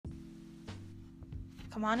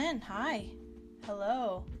Come on in. Hi.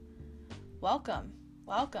 Hello. Welcome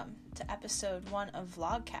to episode 1 of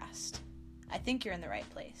Vlogcast. I think you're in the right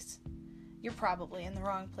place. You're probably in the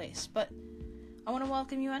wrong place, but I want to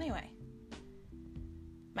welcome you anyway.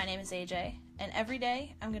 My name is AJ, and every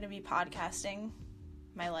day I'm going to be podcasting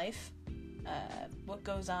my life, what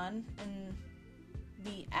goes on in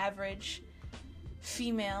the average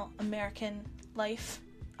female American life,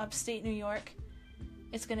 upstate New York.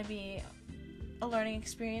 It's going to be a learning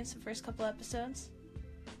experience the first couple episodes.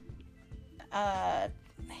 I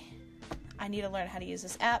need to learn how to use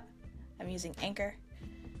this app. I'm using Anchor.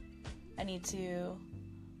 I need to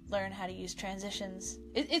learn how to use transitions.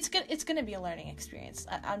 It's going to be a learning experience.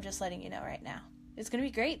 I'm just letting you know right now. It's going to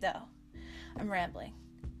be great, though. I'm rambling.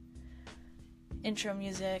 Intro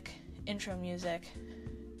music,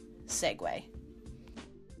 segue.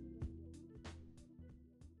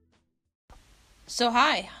 So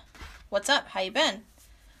hi, what's up? How you been?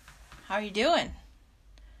 How are you doing?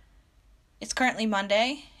 It's currently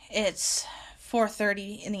Monday. It's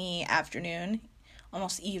 4:30 in the afternoon,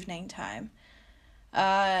 almost evening time.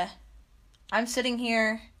 I'm sitting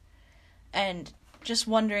here and just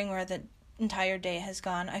wondering where the entire day has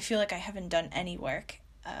gone. I feel like I haven't done any work.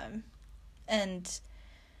 And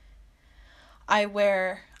I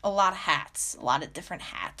wear a lot of different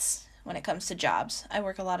hats when it comes to jobs. I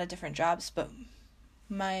work a lot of different jobs, but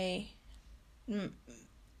my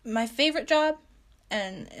favorite job,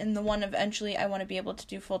 and the one eventually I want to be able to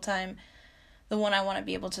do full-time, the one I want to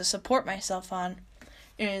be able to support myself on,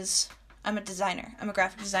 is I'm a designer. I'm a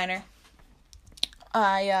graphic designer.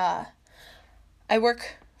 I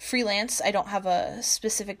work freelance. I don't have a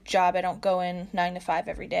specific job. I don't go in 9 to 5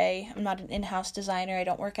 every day. I'm not an in-house designer. I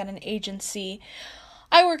don't work at an agency.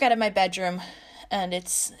 I work out of my bedroom, and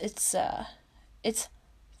it's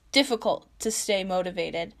difficult to stay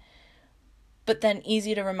motivated, but then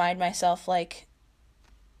easy to remind myself, like,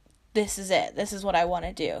 this is it. This is what I want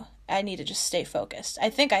to do. I need to just stay focused. I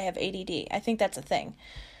think I have ADD. I think that's a thing.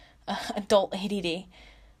 Adult ADD.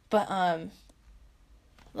 But,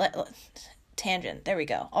 tangent. There we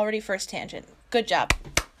go. Already first tangent. Good job.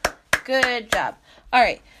 All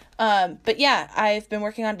right. But yeah, I've been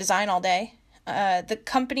working on design all day. The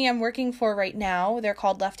company I'm working for right now, they're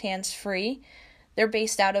called Left Hands Free. They're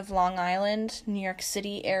based out of Long Island, New York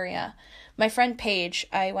City area. My friend Paige,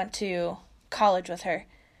 I went to college with her.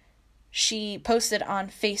 She posted on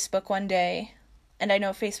Facebook one day, and I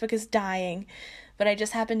know Facebook is dying, but I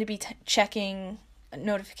just happened to be checking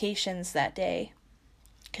notifications that day,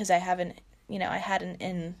 because I hadn't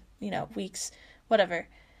in, weeks, whatever.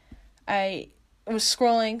 I was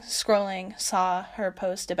scrolling, saw her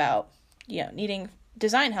post about, needing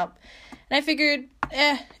design help, and I figured,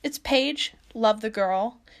 it's Paige, love the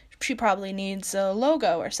girl, she probably needs a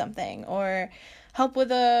logo or something, or help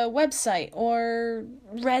with a website, or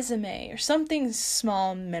resume, or something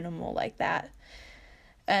small, minimal like that.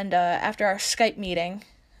 And after our Skype meeting,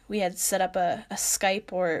 we had set up a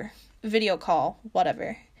Skype or video call,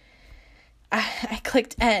 whatever. I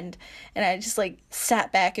clicked end, and I just,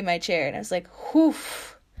 sat back in my chair, and I was like, whew,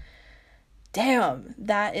 damn,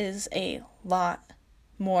 that is a lot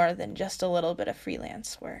more than just a little bit of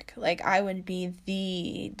freelance work. I would be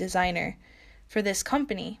the designer for this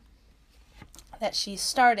company that she's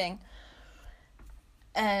starting,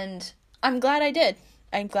 and I'm glad I did.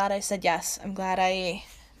 I'm glad I said yes. I'm glad I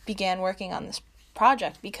began working on this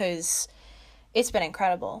project, because it's been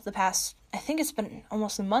incredible. I think it's been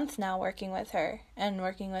almost a month now working with her and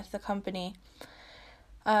working with the company.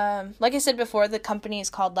 Like I said before, the company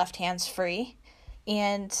is called Left Hands Free,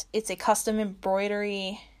 and it's a custom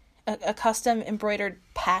embroidered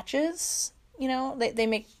patches. They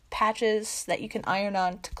make patches that you can iron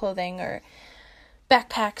on to clothing or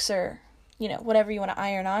backpacks or, whatever you want to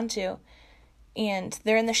iron onto. And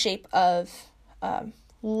they're in the shape of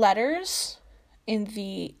letters in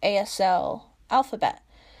the ASL alphabet.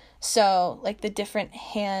 So, the different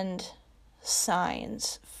hand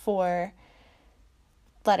signs for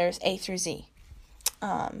letters A through Z.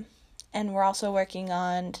 And we're also working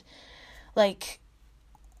on,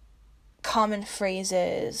 common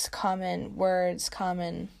phrases, common words,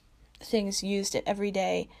 common things used at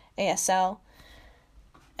everyday ASL.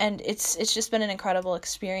 And it's just been an incredible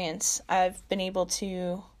experience. I've been able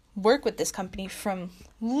to work with this company from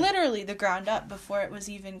literally the ground up, before it was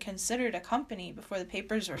even considered a company, before the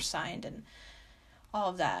papers were signed and all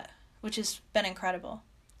of that, which has been incredible.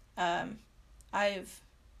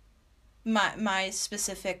 My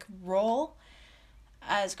specific role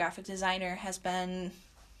as graphic designer has been,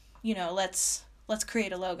 let's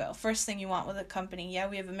create a logo. First thing you want with a company,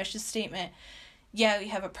 we have a mission statement, yeah, we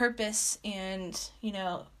have a purpose, and, you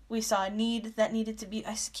know, we saw a need that needed to be,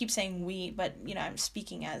 I keep saying we, but, you know, I'm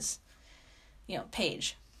speaking as, you know,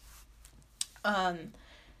 Paige.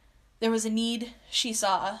 There was a need she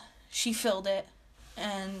saw, she filled it,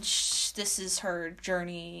 and this is her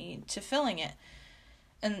journey to filling it.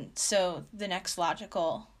 And so the next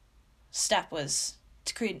logical step was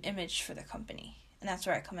to create an image for the company. And that's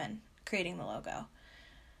where I come in, creating the logo.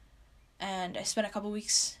 And I spent a couple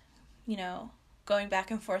weeks, you know, going back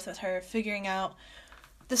and forth with her, figuring out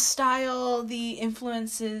the style, the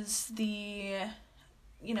influences, the,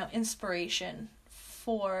 you know, inspiration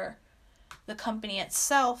for the company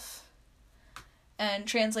itself, and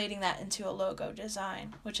translating that into a logo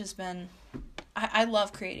design, which has been, I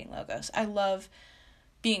love creating logos. I love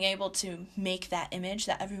being able to make that image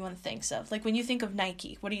that everyone thinks of. Like when you think of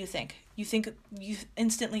Nike, what do you think? You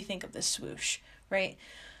instantly think of the swoosh, right?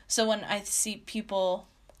 So when I see people,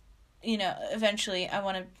 you know, eventually I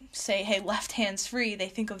want to say, hey, left hands free, they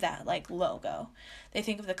think of that like logo. They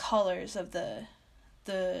think of the colors of the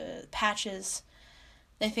patches.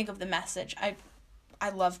 They think of the message. I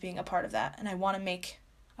love being a part of that, and I want to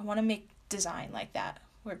make design like that,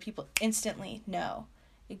 where people instantly know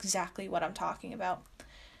exactly what I'm talking about.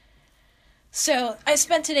 So I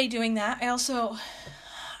spent today doing that.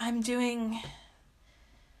 I'm doing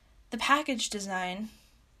the package design,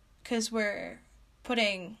 because we're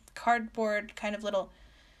putting cardboard, kind of little,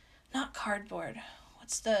 not cardboard,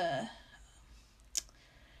 it's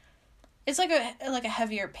like a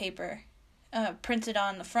heavier paper, printed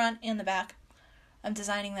on the front and the back. I'm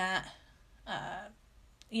designing that.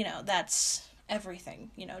 You know, that's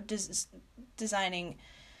everything, you know, designing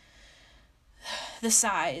the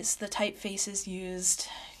size, the typefaces used,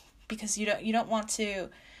 because you don't want to,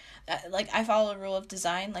 like, I follow a rule of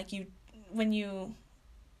design, like, when you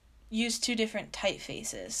use two different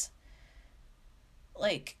typefaces,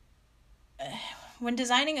 like, when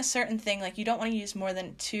designing a certain thing, like, you don't want to use more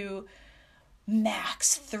than 2,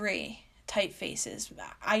 max 3 typefaces.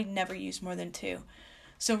 I never use more than 2.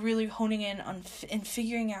 So really honing in on and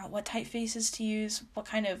figuring out what typefaces to use, what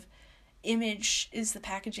kind of image is the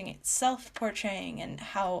packaging itself portraying, and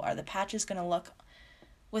how are the patches going to look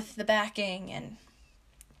with the backing. And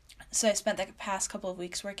so I spent the past couple of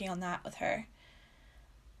weeks working on that with her.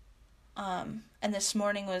 And this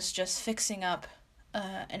morning was just fixing up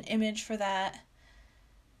an image for that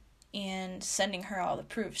and sending her all the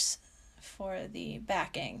proofs for the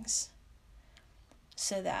backings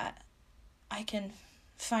so that I can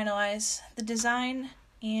finalize the design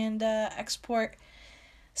and export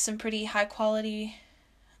some pretty high quality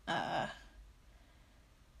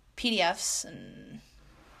PDFs and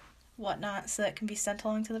whatnot, so that can be sent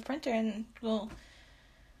along to the printer, and we'll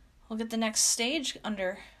get the next stage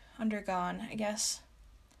undergone, I guess.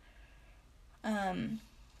 And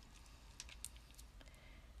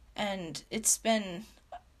it's been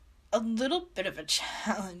a little bit of a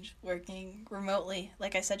challenge working remotely.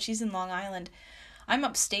 Like I said, she's in Long Island. I'm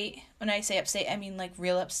upstate. When I say upstate, I mean like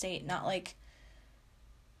real upstate, not like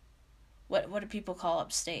what do people call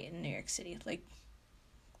upstate in New York City? Like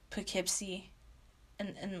Poughkeepsie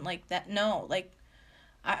and like that. No, like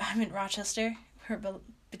I'm in Rochester. We're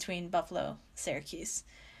between Buffalo, Syracuse.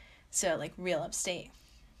 So like real upstate.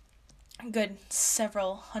 Good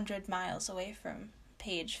several hundred miles away from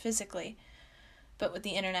Paige physically. But with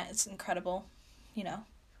the internet, it's incredible. You know,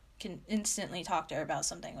 can instantly talk to her about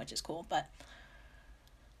something, which is cool. But,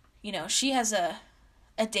 you know, she has a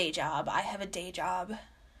day job. I have a day job.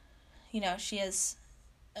 You know, she has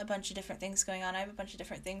a bunch of different things going on. I have a bunch of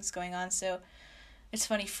different things going on. So it's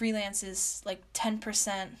funny, freelance is like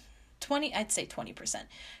 10%, I'd say 20%.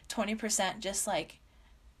 20% just like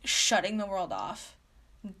shutting the world off,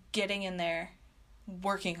 getting in there,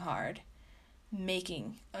 working hard,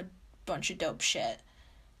 making a bunch of dope shit,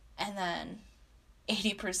 and then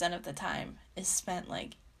 80% of the time is spent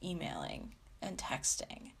like emailing and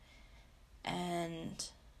texting and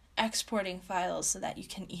exporting files so that you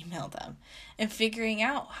can email them, and figuring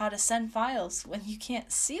out how to send files when you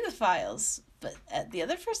can't see the files, but the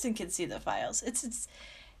other person can see the files. It's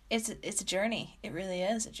a journey. It really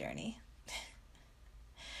is a journey.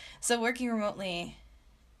 So working remotely,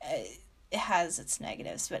 it has its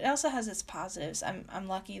negatives, but it also has its positives. I'm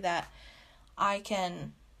lucky that I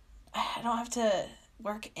don't have to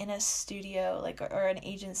work in a studio like or an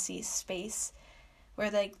agency space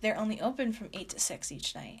where like they're only open from 8 to 6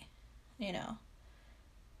 each night, you know.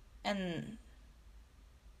 And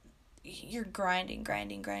you're grinding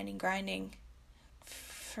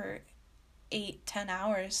for 8-10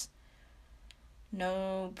 hours.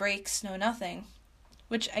 No breaks, no nothing,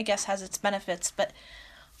 which I guess has its benefits, but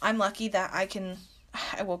I'm lucky that I can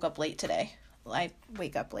I woke up late today. I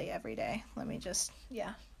wake up late every day.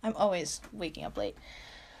 I'm always waking up late.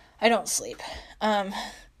 I don't sleep. I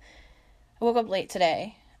woke up late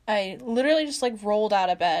today. I literally just like rolled out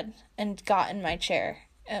of bed and got in my chair,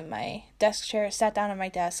 my desk chair, sat down at my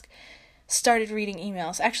desk, started reading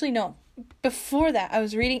emails. Actually, no, before that, I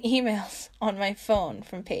was reading emails on my phone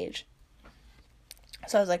from Paige.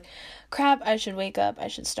 So I was like, crap, I should wake up. I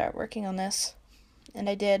should start working on this. And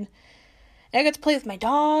I did. And I got to play with my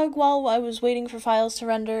dog while I was waiting for files to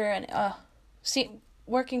render. And,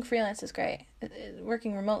 working freelance is great.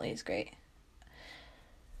 Working remotely is great.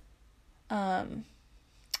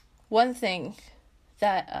 One thing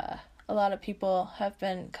that a lot of people have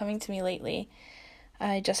been coming to me lately,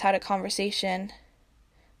 I just had a conversation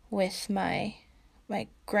with my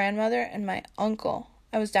grandmother and my uncle.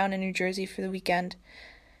 I was down in New Jersey for the weekend.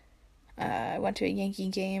 I went to a Yankee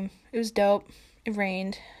game. It was dope. It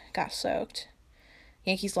rained. Got soaked.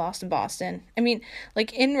 Yankees lost in Boston. I mean,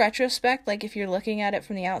 like, in retrospect, like, if you're looking at it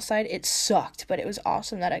from the outside, it sucked, but it was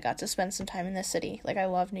awesome that I got to spend some time in this city. Like, I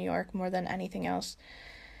love New York more than anything else.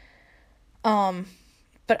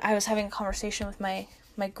 But I was having a conversation with my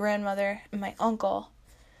grandmother and my uncle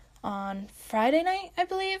on Friday night, I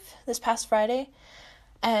believe, this past Friday,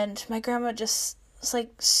 and my grandma just was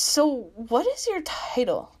like, so what is your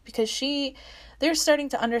title? Because they're starting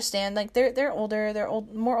to understand, like, they're older,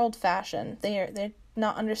 more old-fashioned, they're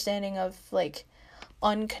not understanding of, like,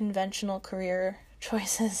 unconventional career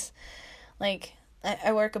choices. Like,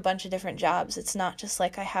 I work a bunch of different jobs. It's not just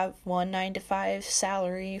like I have one 9-to-5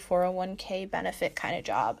 salary, 401k benefit kind of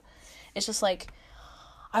job. It's just like,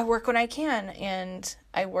 I work when I can, and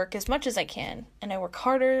I work as much as I can, and I work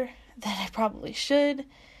harder than I probably should.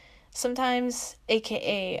 Sometimes,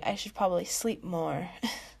 aka, I should probably sleep more.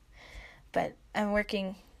 But I'm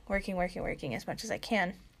working as much as I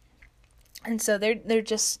can. And so they're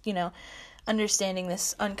just, understanding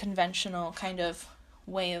this unconventional kind of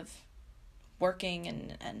way of working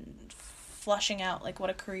and flushing out, like, what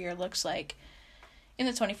a career looks like in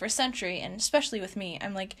the 21st century. And especially with me,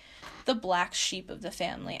 I'm like the black sheep of the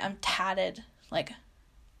family. I'm tatted, like,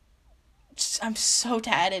 I'm so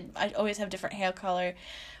tatted. I always have different hair color.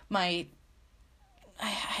 I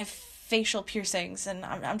have facial piercings, and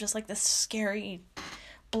I'm just like this scary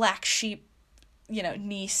black sheep,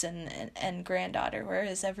 niece and granddaughter,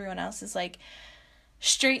 whereas everyone else is like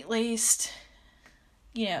straight-laced,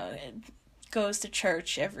 goes to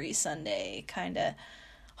church every Sunday, kind of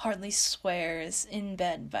hardly swears, in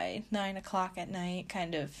bed by 9:00 at night,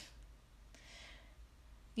 kind of,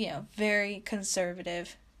 very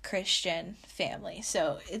conservative Christian family.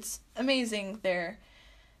 So it's amazing their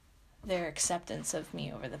acceptance of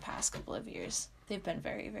me over the past couple of years. They've been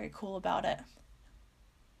very, very cool about it.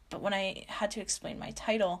 But when I had to explain my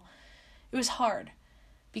title, it was hard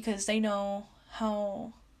because they know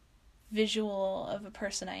how visual of a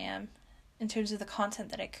person I am in terms of the content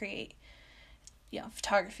that I create.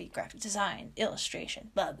 Photography, graphic design,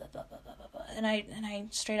 illustration, blah, blah, blah, blah, blah, blah, blah. And I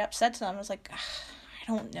straight up said to them, I was like, I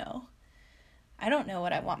don't know. I don't know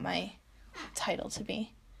what I want my title to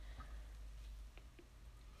be.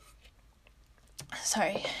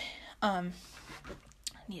 Sorry. I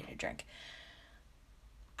needed a drink.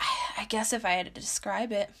 I guess if I had to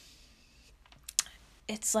describe it,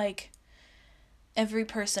 it's like every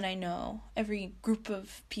person I know, every group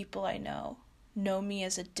of people I know me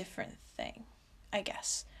as a different thing, I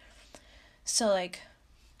guess. So, like,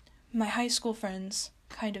 my high school friends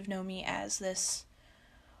kind of know me as this,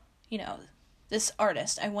 this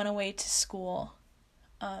artist. I went away to school,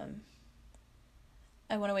 I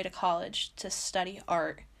went away to college to study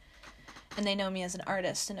art, and they know me as an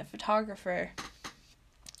artist and a photographer.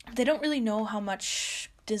 They don't really know how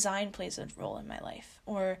much design plays a role in my life,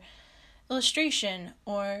 or illustration,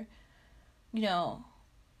 or,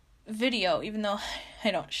 video, even though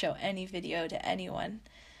I don't show any video to anyone.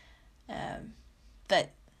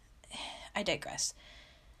 But I digress.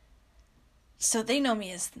 So they know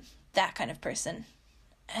me as that kind of person.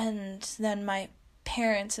 And then my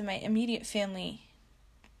parents and my immediate family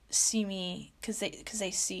see me because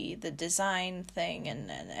they see the design thing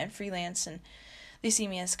and freelance, and they see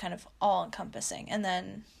me as kind of all-encompassing. And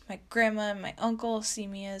then my grandma and my uncle see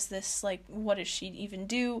me as this, like, what does she even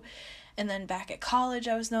do? And then back at college,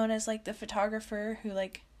 I was known as, like, the photographer who,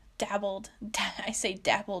 like, dabbled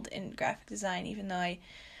in graphic design, even though I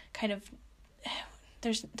kind of,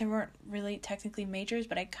 there weren't really technically majors,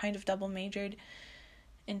 but I kind of double majored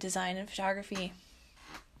in design and photography.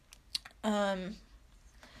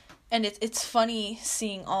 And it's funny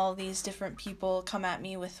seeing all these different people come at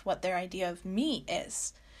me with what their idea of me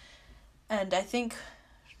is. And I think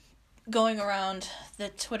going around the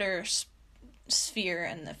Twitter sphere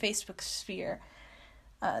and the Facebook sphere.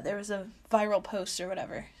 There was a viral post or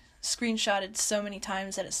whatever, screenshotted so many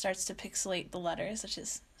times that it starts to pixelate the letters, which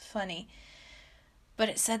is funny. But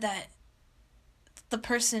it said that the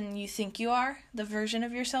person you think you are, the version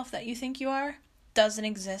of yourself that you think you are, doesn't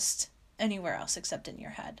exist anywhere else except in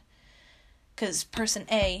your head. Because person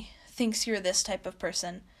A thinks you're this type of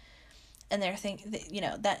person, and they're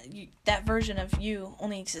that version of you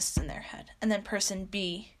only exists in their head. And then person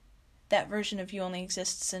B, that version of you only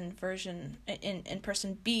exists in person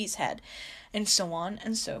B's head, and so on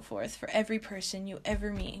and so forth for every person you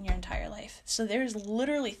ever meet in your entire life. So there's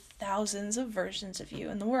literally thousands of versions of you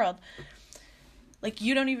in the world. Like,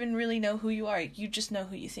 you don't even really know who you are. You just know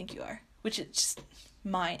who you think you are, which is just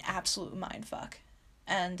absolute mind fuck.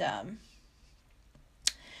 And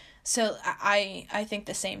so I think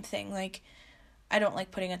the same thing. Like, I don't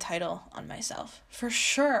like putting a title on myself. For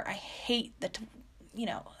sure, I hate that,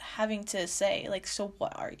 having to say, like, so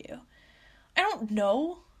what are you? I don't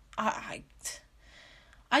know. I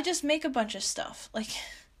just make a bunch of stuff. Like,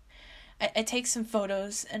 I take some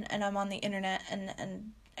photos and I'm on the internet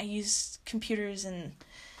and I use computers and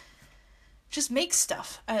just make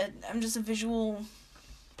stuff. I'm just a visual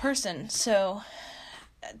person, so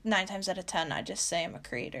 9 times out of 10, I just say I'm a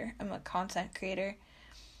creator. I'm a content creator.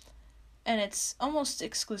 And it's almost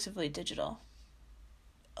exclusively digital.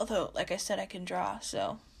 Although, like I said, I can draw,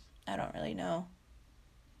 so I don't really know.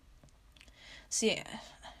 See,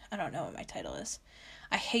 I don't know what my title is.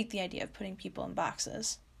 I hate the idea of putting people in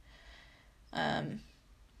boxes.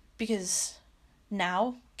 Because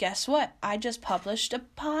now, guess what? I just published a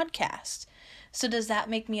podcast. So does that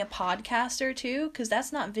make me a podcaster too? Because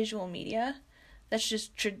that's not visual media. That's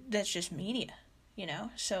just media,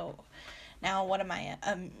 So now what am I,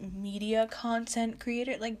 a media content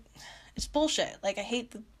creator? Like, it's bullshit. Like, I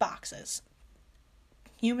hate the boxes.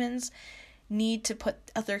 Humans need to put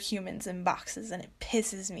other humans in boxes, and it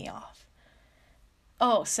pisses me off.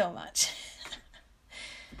 Oh, so much.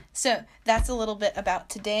 So that's a little bit about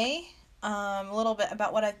today. A little bit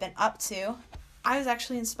about what I've been up to. I was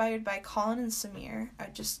actually inspired by Colin and Samir.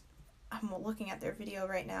 I'm looking at their video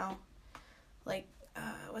right now. Like,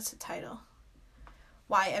 what's the title?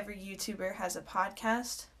 Why Every YouTuber Has a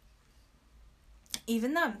Podcast.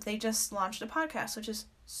 Even them, they just launched a podcast, which is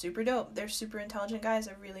super dope. They're super intelligent guys.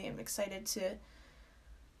 I really am excited to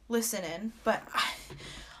listen in. But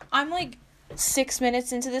I'm like 6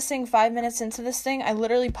 minutes into this thing, 5 minutes into this thing. I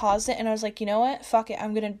literally paused it and I was like, you know what? Fuck it.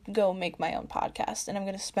 I'm going to go make my own podcast. And I'm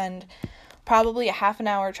going to spend probably a half an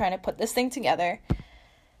hour trying to put this thing together.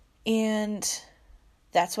 And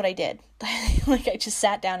that's what I did. Like, I just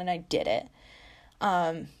sat down and I did it.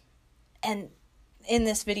 And in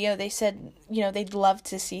this video, they said, they'd love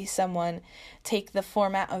to see someone take the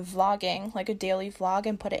format of vlogging, like a daily vlog,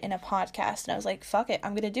 and put it in a podcast. And I was like, fuck it,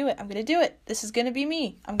 I'm going to do it. I'm going to do it. This is going to be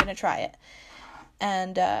me. I'm going to try it.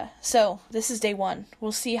 And so this is day 1.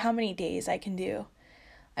 We'll see how many days I can do.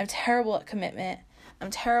 I'm terrible at commitment.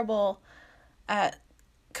 I'm terrible at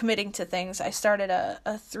committing to things. I started a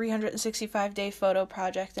 365-day photo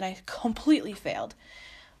project, and I completely failed.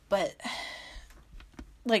 But,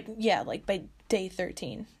 like by day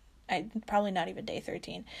 13. Probably not even day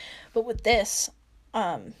 13. But with this,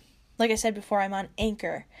 like I said before, I'm on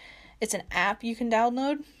Anchor. It's an app you can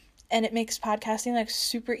download, and it makes podcasting like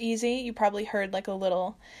super easy. You probably heard like a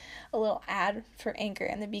little ad for Anchor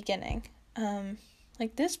in the beginning.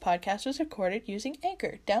 Like, this podcast was recorded using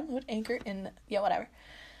Anchor. Download Anchor whatever.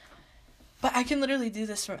 But I can literally do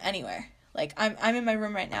this from anywhere. Like, I'm in my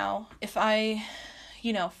room right now. If I,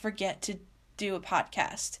 forget to do a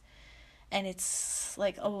podcast and it's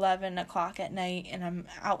like 11 o'clock at night and I'm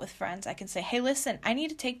out with friends, I can say, hey, listen, I need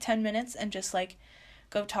to take 10 minutes and just like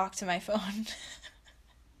go talk to my phone.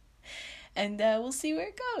 And we'll see where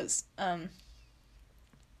it goes.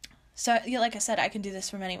 So yeah, like I said, I can do this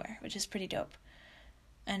from anywhere, which is pretty dope.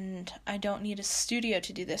 And I don't need a studio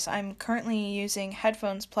to do this. I'm currently using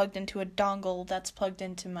headphones plugged into a dongle that's plugged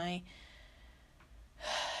into my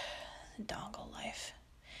dongle life.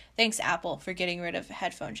 Thanks, Apple, for getting rid of a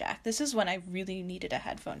headphone jack. This is when I really needed a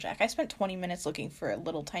headphone jack. I spent 20 minutes looking for a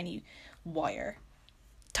little tiny wire.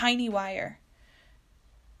 Tiny wire.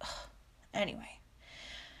 Ugh. Anyway.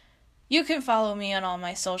 You can follow me on all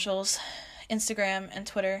my socials. Instagram and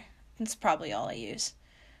Twitter. It's probably all I use.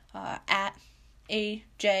 At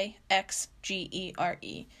AJXGERE.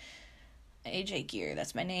 AJ Gear,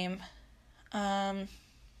 that's my name. If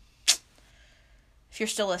you're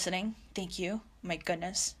still listening, thank you. My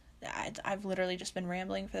goodness. I've literally just been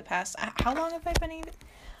rambling for the past, how long have I been even?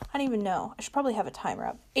 I don't even know. I should probably have a timer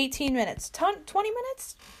up. 18 minutes. 20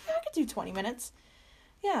 minutes? Yeah, I could do 20 minutes.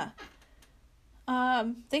 Yeah.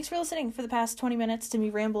 Thanks for listening for the past 20 minutes to me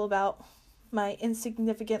ramble about my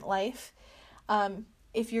insignificant life.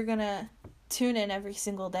 If you're gonna tune in every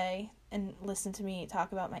single day and listen to me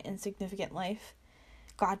talk about my insignificant life,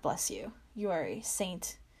 God bless you. You are a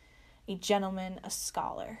saint, a gentleman, a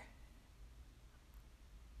scholar.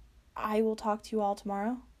 I will talk to you all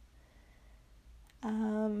tomorrow.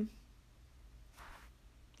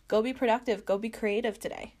 Go be productive. Go be creative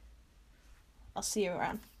today. I'll see you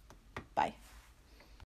around. Bye.